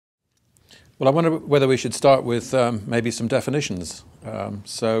Well, I wonder whether we should start with maybe some definitions.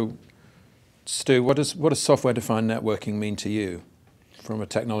 So, Stu, what does software-defined networking mean to you from a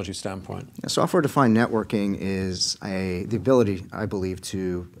technology standpoint? Software-defined networking is the ability, I believe,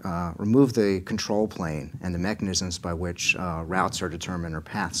 to remove the control plane and the mechanisms by which routes are determined or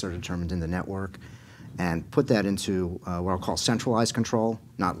paths are determined in the network, and put that into what I'll call centralized control,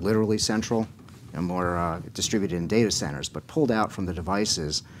 not literally central, and more distributed in data centers, but pulled out from the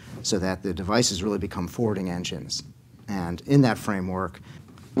devices so that the devices really become forwarding engines. And in that framework,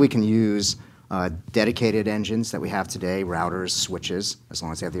 we can use dedicated engines that we have today, routers, switches, as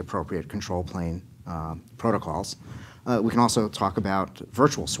long as they have the appropriate control plane protocols. We can also talk about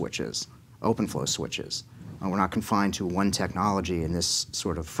virtual switches, open flow switches. We're not confined to one technology in this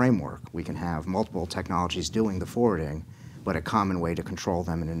sort of framework. We can have multiple technologies doing the forwarding, but a common way to control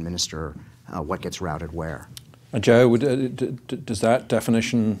them and administer what gets routed where. Joe, does that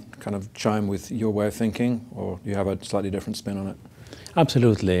definition kind of chime with your way of thinking, or do you have a slightly different spin on it?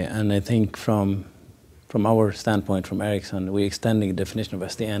 Absolutely, and I think from our standpoint, from Ericsson, we're extending the definition of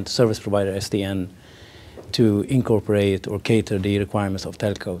SDN, service provider SDN, to incorporate or cater the requirements of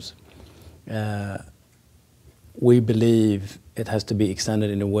telcos. We believe it has to be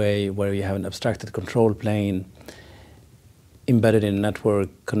extended in a way where you have an abstracted control plane embedded in a network,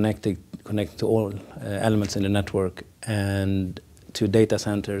 connected to all elements in the network, and to data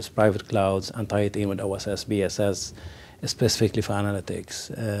centers, private clouds, and tie it in with OSS, BSS, specifically for analytics.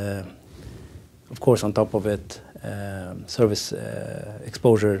 Of course, on top of it, service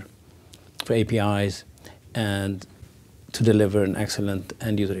exposure for APIs, and to deliver an excellent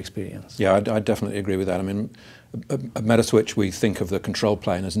end-user experience. Yeah, I definitely agree with that. I mean, at Metaswitch, we think of the control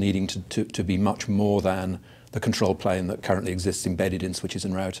plane as needing to be much more than the control plane that currently exists embedded in switches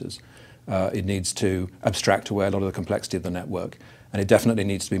and routers. It needs to abstract away a lot of the complexity of the network, and it definitely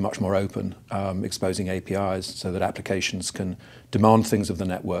needs to be much more open, exposing APIs so that applications can demand things of the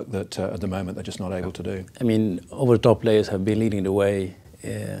network that at the moment they're just not able to do. I mean, over-the-top layers have been leading the way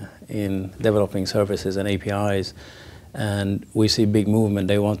in developing services and APIs, and we see big movement.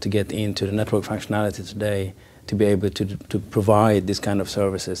 They want to get into the network functionality today to be able to provide this kind of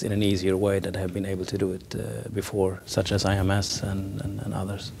services in an easier way than they have been able to do it before, such as IMS and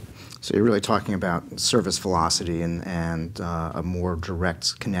others. So you're really talking about service velocity and a more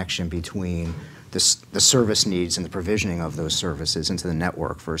direct connection between the service needs and the provisioning of those services into the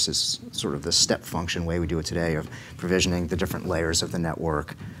network versus sort of the step function way we do it today of provisioning the different layers of the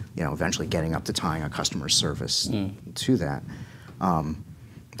network, eventually getting up to tying a customer service to that.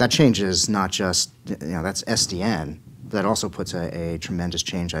 That changes not just, that's SDN, but that also puts a tremendous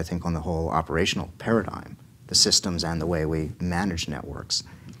change, I think, on the whole operational paradigm, the systems and the way we manage networks.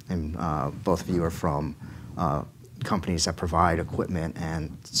 And both of you are from companies that provide equipment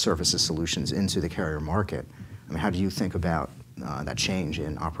and services solutions into the carrier market. I mean, how do you think about that change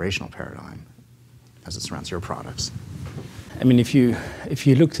in operational paradigm as it surrounds your products? I mean, if you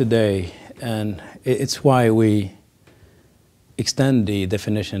look today, and it's why we extend the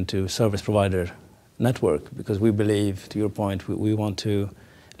definition to service provider network, because we believe, to your point, we want to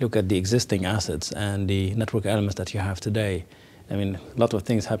look at the existing assets and the network elements that you have today. I mean, a lot of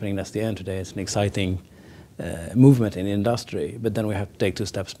things happening at SDN today. It's an exciting movement in the industry, but then we have to take 2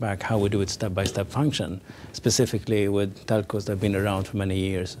 steps back, how we do it step-by-step function, specifically with telcos that have been around for many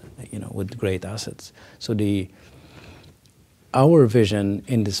years, with great assets. So our vision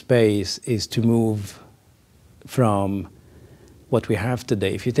in the space is to move from what we have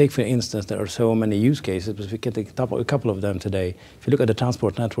today. If you take, for instance, there are so many use cases, but we can take a couple of them today. If you look at the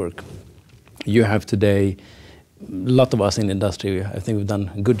transport network, you have today, a lot of us in the industry, I think we've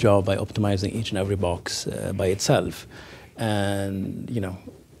done a good job by optimizing each and every box by itself. And,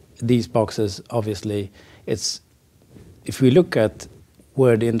 these boxes, obviously, if we look at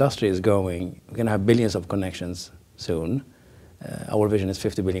where the industry is going, we're going to have billions of connections soon. Our vision is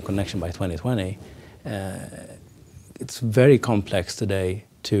 50 billion connection by 2020. It's very complex today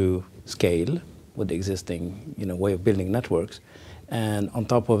to scale with the existing way of building networks. And on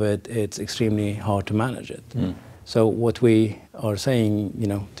top of it, it's extremely hard to manage it. So what we are saying,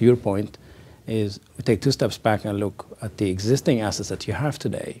 to your point, is we take 2 steps back and look at the existing assets that you have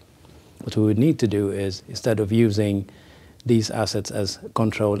today. What we would need to do is, instead of using these assets as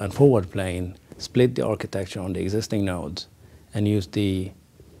control and forward plane, split the architecture on the existing nodes and use them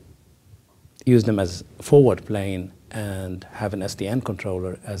as forward plane and have an SDN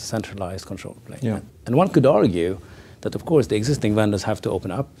controller as a centralized control plane. Yeah. And one could argue that, of course, the existing vendors have to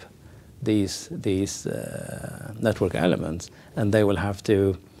open up these network elements, and they will have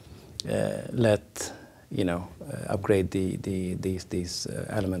to let upgrade these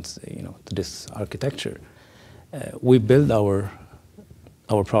elements, to this architecture. We build our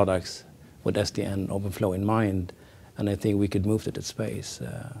products with SDN OpenFlow in mind, and I think we could move to that space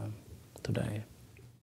today.